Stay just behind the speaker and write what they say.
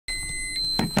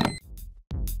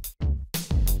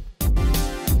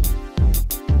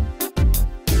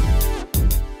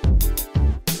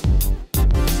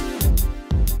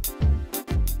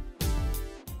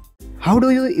How do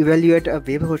you evaluate a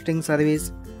web hosting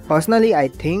service? Personally, I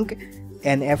think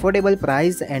an affordable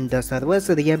price and the server's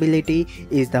reliability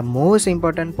is the most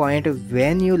important point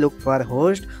when you look for a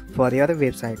host for your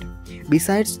website.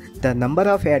 Besides, the number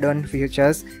of add-on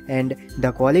features and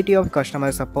the quality of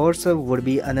customer support would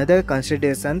be another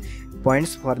consideration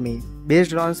points for me.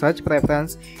 Based on such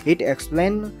preference, it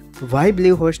explains why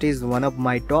Bluehost is one of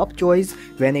my top choice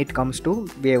when it comes to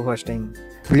web hosting.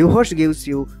 Bluehost gives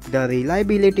you the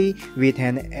reliability with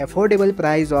an affordable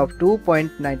price of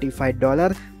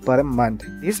 $2.95 per month.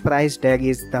 This price tag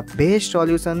is the best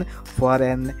solution for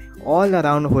an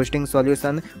all-around hosting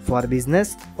solution for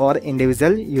business or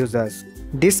individual users.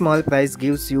 This small price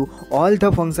gives you all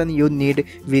the function you need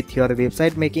with your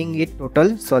website, making it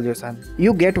total solution.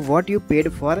 You get what you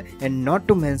paid for, and not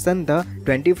to mention the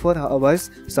 24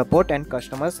 hours support and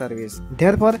customer service.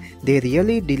 Therefore, they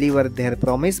really deliver their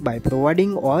promise by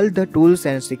providing all the tools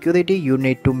and security you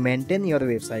need to maintain your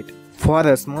website. For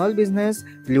a small business,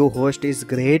 Bluehost is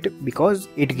great because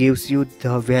it gives you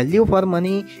the value for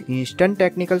money, instant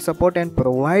technical support, and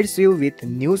provides you with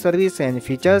new service and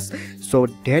features so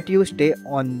that you stay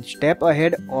one step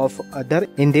ahead of others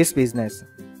in this business.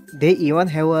 They even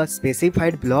have a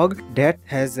specified blog that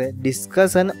has a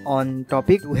discussion on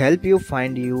topic to help you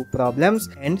find you problems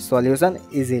and solution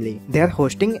easily. Their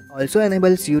hosting also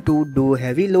enables you to do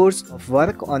heavy loads of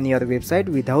work on your website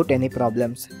without any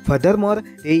problems. Furthermore,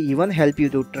 they even help you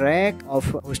to track of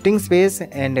hosting space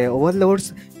and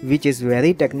overloads, which is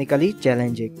very technically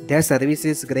challenging. Their service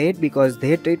is great because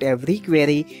they treat every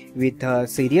query with a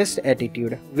serious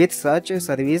attitude. With such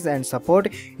service and support,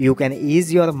 you can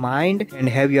ease your mind and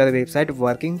have your website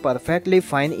working perfectly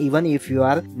fine even if you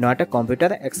are not a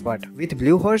computer expert. With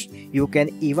Bluehost, you can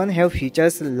even have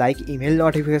features like email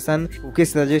notification,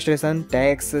 cookies registration,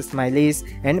 tags, smileys,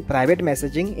 and private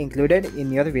messaging included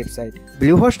in your website.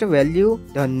 Bluehost value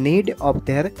the need of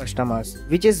their customers,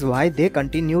 which is why they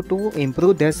continue to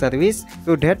improve their service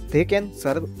so that they can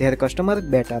serve their customer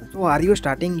better. So are you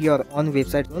starting your own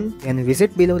website soon? Then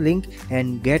visit below link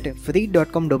and get free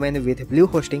 .com domain with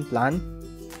Bluehosting plan.